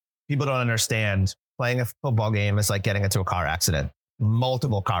people don't understand playing a football game is like getting into a car accident,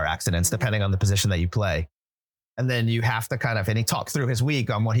 multiple car accidents, depending on the position that you play. And then you have to and he talked through his week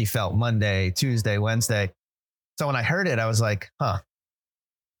on what he felt Monday, Tuesday, Wednesday. So when I heard it, I was like,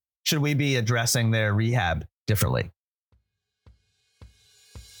 should we be addressing their rehab differently?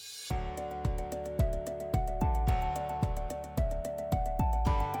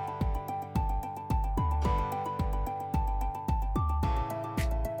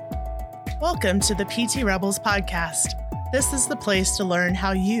 Welcome to the PT Rebels podcast. This is the place to learn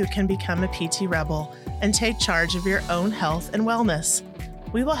how you can become a PT Rebel and take charge of your own health and wellness.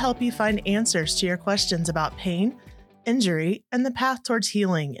 We will help you find answers to your questions about pain, injury, and the path towards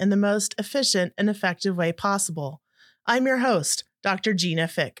healing in the most efficient and effective way possible. I'm your host, Dr. Gina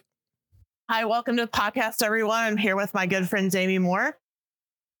Fick. Hi, welcome to the podcast, everyone. I'm here with my good friend, Jamie Moore.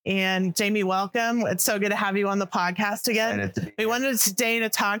 And Jamie, welcome. It's so good to have you on the podcast again. We wanted today to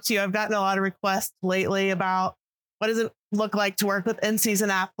talk to you. I've gotten a lot of requests lately about what does it look like to work with in-season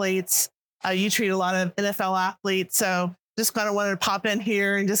athletes. You treat a lot of NFL athletes. So just kind of wanted to pop in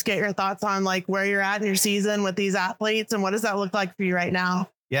here and just get your thoughts on like where you're at in your season with these athletes and what does that look like for you right now?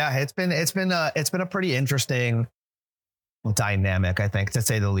 Yeah, it's been a pretty interesting dynamic, I think, to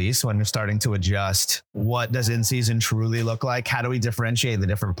say the least, when you're starting to adjust. What does in-season truly look like? How do we differentiate the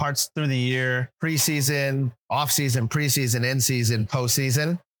different parts through the year? Preseason, off-season, preseason, in-season,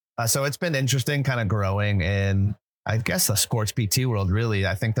 postseason. So it's been interesting kind of growing in, I guess, the sports PT world, really.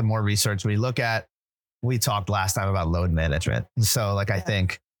 I think the more research we look at, we talked last time about load management. So I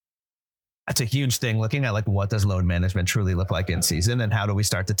think that's a huge thing, looking at like what does load management truly look like in season and how do we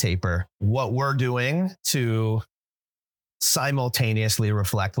start to taper what we're doing to simultaneously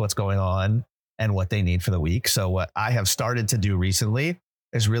reflect what's going on and what they need for the week. So what I have started to do recently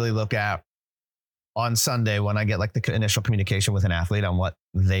is really look at on Sunday when I get like the initial communication with an athlete on what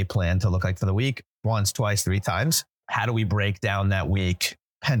they plan to look like for the week, once, twice, 3 times. How do we break down that week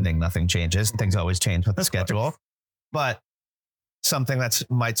pending nothing changes? Things always change with the schedule, but something that's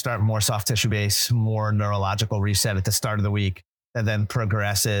might start more soft tissue based, more neurological reset at the start of the week, and then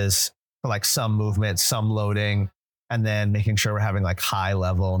progresses for like some movement, some loading, and then making sure we're having like high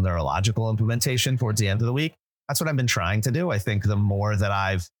level neurological implementation towards the end of the week. That's what I've been trying to do. I think the more that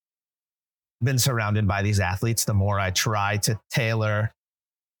I've been surrounded by these athletes, the more I try to tailor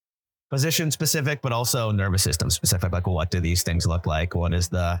position specific, but also nervous system specific. Like, what do these things look like? What does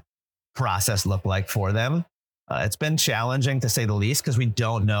the process look like for them? It's been challenging to say the least, because we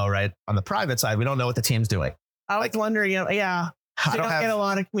don't know, right? On the private side, we don't know what the team's doing. I was wondering, yeah. So you don't get a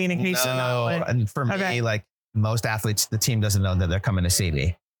lot of communication. No, and for me, like most athletes, the team doesn't know that they're coming to see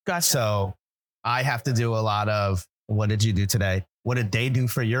me. Gotcha. So I have to do a lot of, what did you do today? What did they do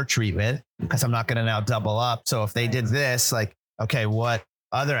for your treatment? Because I'm not going to now double up. So if they did this, like, okay, what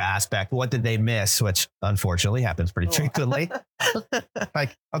other aspect, what did they miss? Which unfortunately happens pretty frequently.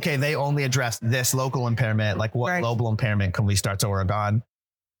 Like, okay, they only addressed this local impairment. Like, what global impairment can we start to work on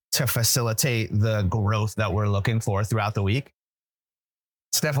to facilitate the growth that we're looking for throughout the week?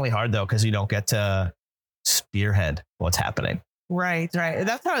 It's definitely hard though, because you don't get to spearhead what's happening. Right.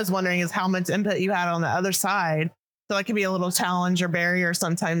 That's what I was wondering, is how much input you had on the other side. So that can be a little challenge or barrier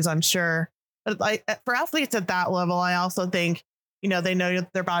sometimes, I'm sure. But like for athletes at that level, I also think, they know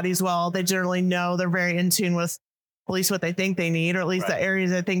their bodies well. They generally know, they're very in tune with at least what they think they need, or at least the areas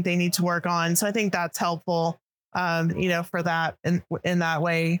they think they need to work on. So I think that's helpful, for that in that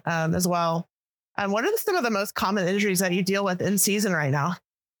way as well. What are some of the most common injuries that you deal with in season right now?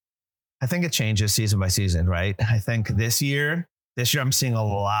 I think it changes season by season, right? I think this year I'm seeing a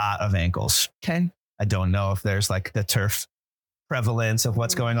lot of ankles. Okay. I don't know if there's like the turf prevalence of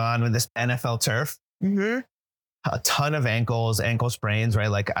what's going on with this NFL turf. Mm-hmm. A ton of ankle sprains, right?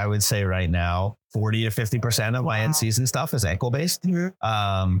 Like I would say right now, 40 to 50% of my in-season stuff is ankle based. Mm-hmm.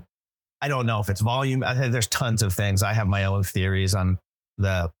 I don't know if it's volume. I think there's tons of things. I have my own theories on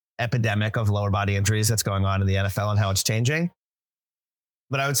the epidemic of lower body injuries that's going on in the NFL and how it's changing.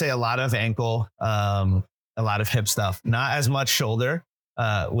 But I would say a lot of ankle, a lot of hip stuff, not as much shoulder,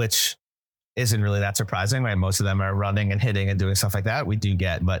 which isn't really that surprising, right? Most of them are running and hitting and doing stuff like that. We do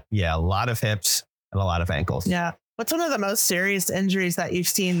get, but yeah, a lot of hips and a lot of ankles. Yeah. What's one of the most serious injuries that you've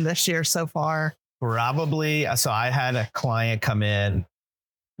seen this year so far? Probably. So I had a client come in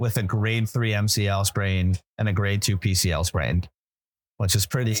with a grade 3 MCL sprain and a grade 2 PCL sprain, which is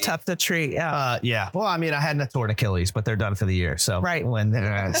pretty tough to treat. Yeah. Yeah. Well, I mean, I had a torn Achilles, but they're done for the year. So when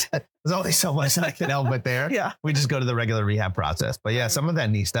there's only so much that I can help with there. Yeah. We just go to the regular rehab process. But yeah, some of that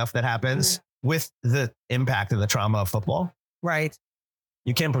knee stuff that happens with the impact and the trauma of football. Right.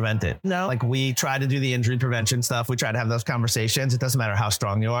 You can't prevent it. No. Like we try to do the injury prevention stuff. We try to have those conversations. It doesn't matter how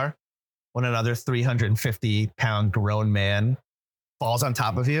strong you are. when another 350-pound grown man falls on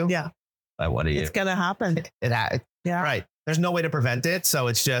top of you. Yeah. Like, what are you? It's going to happen. Yeah. Right. There's no way to prevent it. So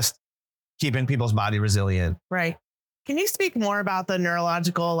it's just keeping people's body resilient. Right. Can you speak more about the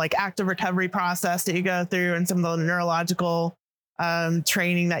neurological, like active recovery process that you go through and some of the neurological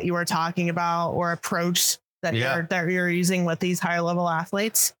training that you were talking about or approach that you're using with these higher level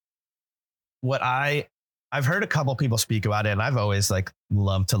athletes? What I've heard a couple people speak about it, and I've always like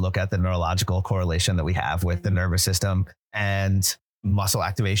loved to look at the neurological correlation that we have with the nervous system and muscle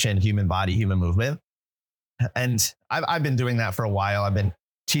activation, human body, human movement. And I've been doing that for a while. I've been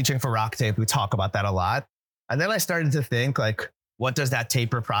teaching for Rock Tape. We talk about that a lot. And then I started to think, like, what does that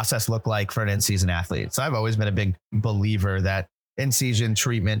taper process look like for an in-season athlete? So I've always been a big believer that in-season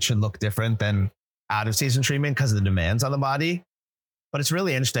treatment should look different than out-of-season treatment because of the demands on the body. But it's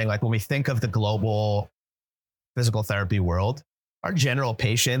really interesting. Like when we think of the global physical therapy world, our general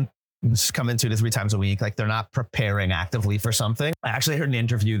patient is coming 2 to 3 times a week. Like they're not preparing actively for something. I actually heard an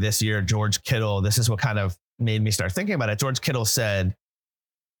interview this year, George Kittle. This is what kind of made me start thinking about it. George Kittle said,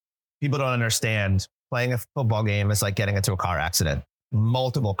 people don't understand playing a football game is like getting into a car accident,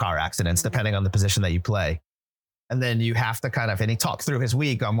 multiple car accidents, depending on the position that you play. And then you have to and he talked through his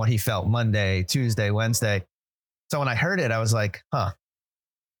week on what he felt Monday, Tuesday, Wednesday. So when I heard it, I was like,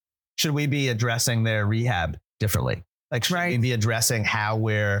 should we be addressing their rehab differently? Like, should we be addressing how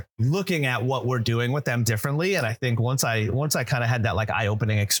we're looking at what we're doing with them differently? And I think once I kind of had that like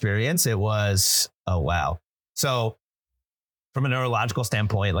eye-opening experience, it was, oh, wow. So from a neurological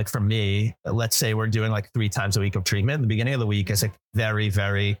standpoint, like for me, let's say we're doing like 3 times a week of treatment. The beginning of the week is like very,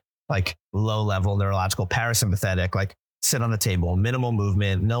 very like low level neurological parasympathetic, like sit on the table, minimal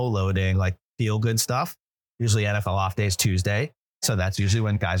movement, no loading, like feel good stuff. Usually NFL off days Tuesday. So that's usually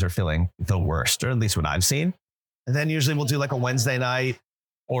when guys are feeling the worst, or at least what I've seen. And then usually we'll do like a Wednesday night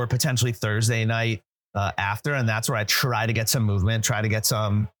or potentially Thursday night after. And that's where I try to get some movement, try to get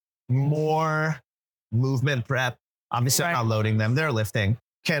some more movement prep. Obviously, I'm not loading them. They're lifting.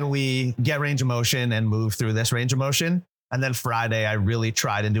 Can we get range of motion and move through this range of motion? And then Friday, I really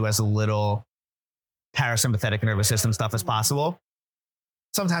try to do as little parasympathetic nervous system stuff as possible.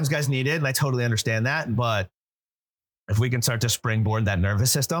 Sometimes guys need it, and I totally understand that. But if we can start to springboard that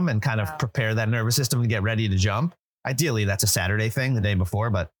nervous system and kind of prepare that nervous system to get ready to jump, ideally, that's a Saturday thing the day before.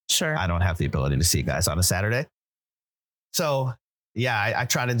 But I don't have the ability to see guys on a Saturday. So yeah, I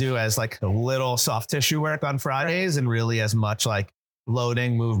try to do as like a little soft tissue work on Fridays and really as much like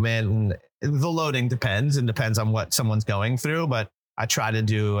loading movement. And the loading depends on what someone's going through, but I try to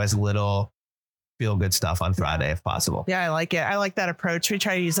do as little feel good stuff on Friday if possible. Yeah, I like it. I like that approach. We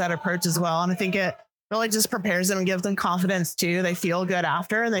try to use that approach as well. And I think it really just prepares them and gives them confidence too. They feel good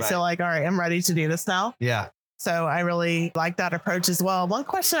after and they feel like, all right, I'm ready to do this now. Yeah. So I really like that approach as well. One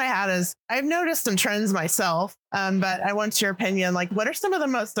question I had is I've noticed some trends myself, but I want your opinion. Like, what are some of the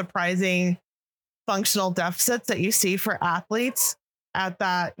most surprising functional deficits that you see for athletes at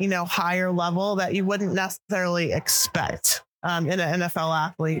that, higher level that you wouldn't necessarily expect in an NFL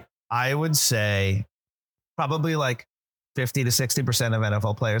athlete? I would say probably like 50 to 60% of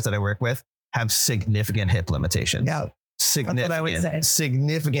NFL players that I work with have significant hip limitations. Yeah.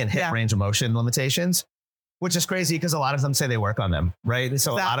 Significant hip range of motion limitations. Which is crazy because a lot of them say they work on them, right?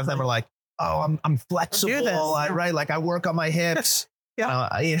 So a lot of them are like, oh, I'm flexible, right? Like I work on my hips.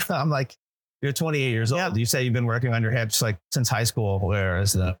 I'm like, you're 28 years old. You say you've been working on your hips like since high school. Where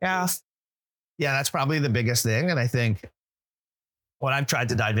is that? Yeah, that's probably the biggest thing. And I think what I've tried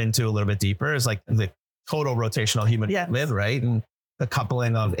to dive into a little bit deeper is like the total rotational human movement, right? And the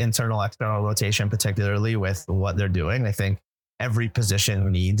coupling of internal, external rotation, particularly with what they're doing. I think every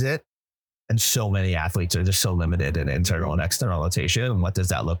position needs it. And so many athletes are just so limited in internal and external rotation. And what does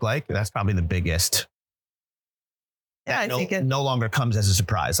that look like? That's probably the biggest. Yeah, I think it no longer comes as a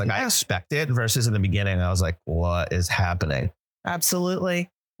surprise. Like I expected versus in the beginning, I was like, what is happening? Absolutely.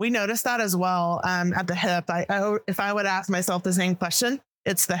 We noticed that as well at the hip. If I would ask myself the same question,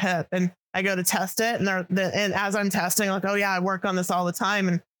 it's the hip. And I go to test it. And as I'm testing, like, oh yeah, I work on this all the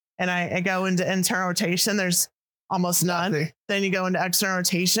time. And I go into internal rotation. There's almost none. Then you go into external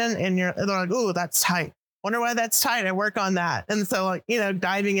rotation and they're like, oh, that's tight. Wonder why that's tight. I work on that. And so, like,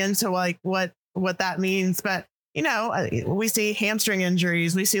 diving into like what that means. But, we see hamstring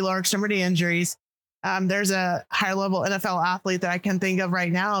injuries. We see lower extremity injuries. There's a higher level NFL athlete that I can think of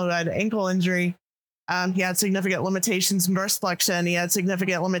right now who had an ankle injury. He had significant limitations in burst flexion. He had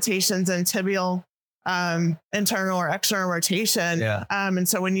significant limitations in tibial internal or external rotation. Yeah. And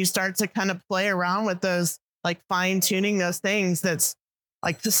so when you start to kind of play around with those, like fine tuning those things, that's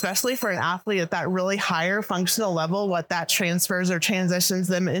like especially for an athlete at that really higher functional level, what that transfers or transitions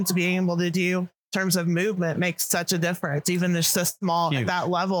them into being able to do in terms of movement makes such a difference, even just so small at that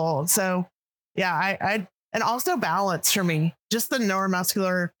level. So yeah, I and also balance for me, just the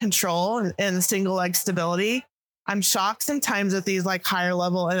neuromuscular control and the single leg stability. I'm shocked sometimes at these like higher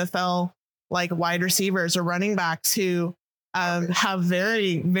level NFL, like wide receivers or running backs who have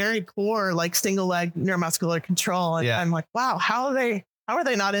very, very poor like single leg neuromuscular control. And I'm like, wow, how are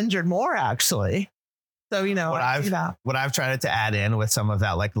they not injured more actually? So, you know, what I've tried to add in with some of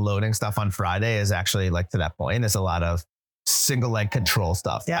that like loading stuff on Friday is actually like to that point is a lot of single leg control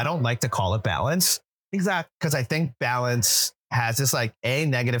stuff. I don't like to call it balance. Exactly. Because I think balance has this like A,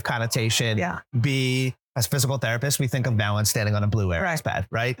 negative connotation. B, as physical therapists, we think of balance standing on a blue air pad,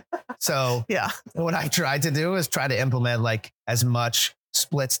 right? So what I tried to do is try to implement like as much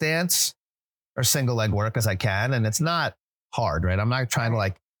split stance or single leg work as I can. And it's not hard, right? I'm not trying to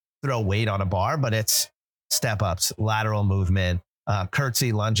like throw weight on a bar, but it's step ups, lateral movement,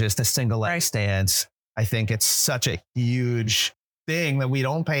 curtsy lunges to single leg stance. I think it's such a huge thing that we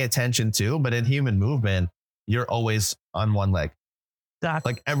don't pay attention to, but in human movement, you're always on one leg.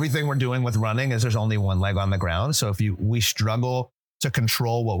 Like everything we're doing with running is there's only one leg on the ground. So if we struggle to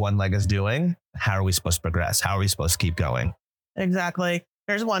control what one leg is doing, how are we supposed to progress? How are we supposed to keep going? Exactly.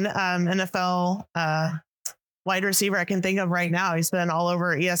 There's one NFL wide receiver I can think of right now. He's been all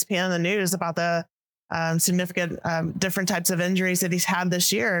over ESPN the news about the significant different types of injuries that he's had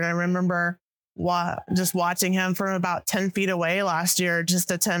this year. And I remember just watching him from about 10 feet away last year,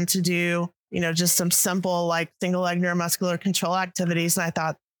 just attempt to do, you know, just some simple like single leg neuromuscular control activities. And I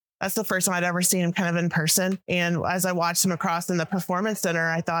thought that's the first time I'd ever seen him kind of in person. And as I watched him across in the performance center,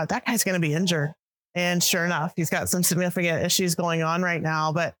 I thought that guy's going to be injured. And sure enough, he's got some significant issues going on right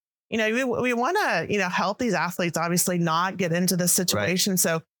now. But, you know, we want to, you know, help these athletes obviously not get into this situation.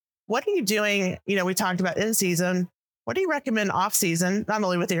 So what are you doing? You know, we talked about in season. What do you recommend off season, not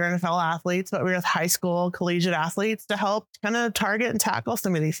only with your NFL athletes, but with high school, collegiate athletes to help kind of target and tackle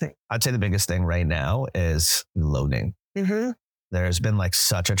some of these things? I'd say the biggest thing right now is loading. There's been like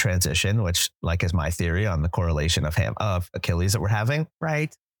such a transition, which like is my theory on the correlation of Achilles that we're having.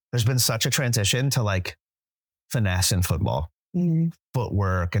 There's been such a transition to like finesse in football,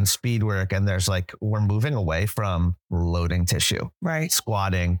 footwork and speed work. And there's like, we're moving away from loading tissue,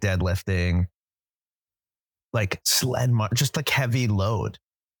 squatting, deadlifting, like sled march, just like heavy load.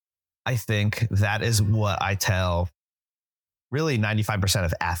 I think that is what I tell really 95%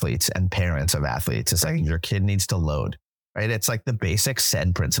 of athletes and parents of athletes. It's like your kid needs to load, right? It's like the basic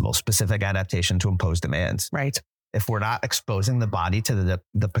SAID principle, specific adaptation to impose demands. If we're not exposing the body to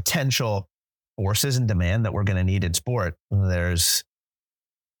the potential forces and demand that we're going to need in sport, there's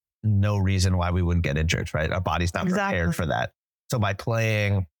no reason why we wouldn't get injured, right? Our body's not prepared for that. So by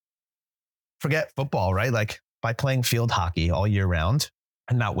playing, forget football, right? Like by playing field hockey all year round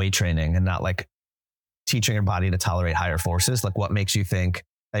and not weight training and not like teaching your body to tolerate higher forces, like what makes you think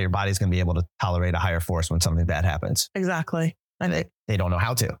that your body's going to be able to tolerate a higher force when something bad happens? And they don't know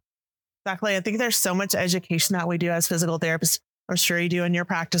how to. I think there's so much education that we do as physical therapists. I'm sure you do in your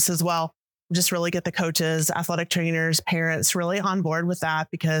practice as well. Just really get the coaches, athletic trainers, parents really on board with that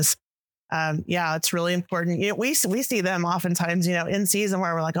because it's really important. You know, we see them oftentimes, you know, in season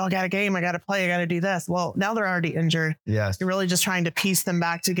where we're like, oh, I got a game, I got to play, I got to do this. Well, now they're already injured. You're really just trying to piece them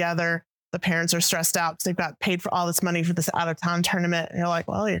back together. The parents are stressed out because they've got paid for all this money for this out of town tournament. And you're like,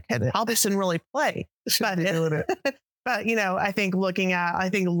 well, your kid probably shouldn't really play. But, you know, I think loading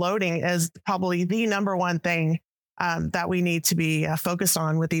is probably the number one thing that we need to be focused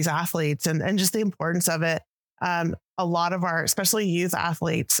on with these athletes and just the importance of it. A lot of our, especially youth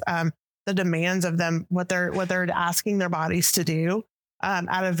athletes, the demands of them, what they're asking their bodies to do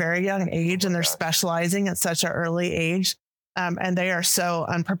at a very young age, and they're specializing at such an early age. And they are so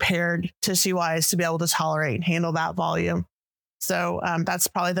unprepared tissue wise to be able to tolerate and handle that volume. So that's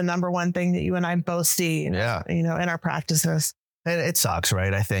probably the number one thing that you and I both see, you know, in our practices. It sucks,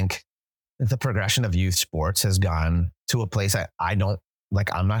 right? I think the progression of youth sports has gone to a place I don't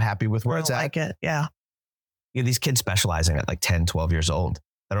like. I'm not happy with where it's at. You know, these kids specializing at like 10, 12 years old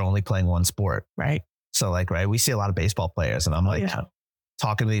that are only playing one sport. So like, we see a lot of baseball players and I'm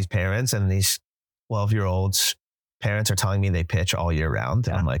talking to these parents and these 12-year-olds parents are telling me they pitch all year round.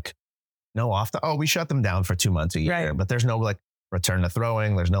 And I'm like, no off. We shut them down for 2 months a year, but there's no like return to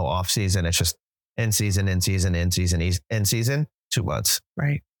throwing. There's no off season. It's just in season, 2 months.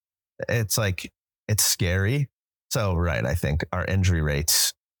 It's like, it's scary. So, I think our injury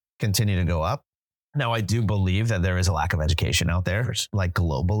rates continue to go up. Now, I do believe that there is a lack of education out there, like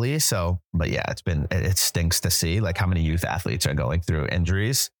globally. So, but yeah, it stinks to see like how many youth athletes are going through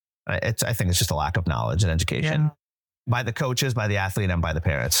injuries. I think it's just a lack of knowledge and education by the coaches, by the athlete, and by the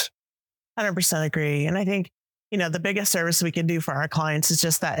parents. 100% agree. And I think, the biggest service we can do for our clients is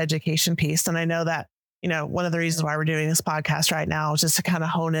just that education piece. And I know that, one of the reasons why we're doing this podcast right now is just to kind of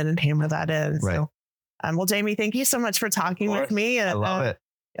hone in and hammer that in. Right. So, well, Jamie, thank you so much for talking with me. I love it.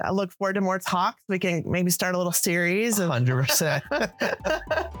 I look forward to more talks. We can maybe start a little series.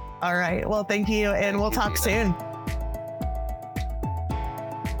 100%. All right. Well, thank you. And we'll talk soon.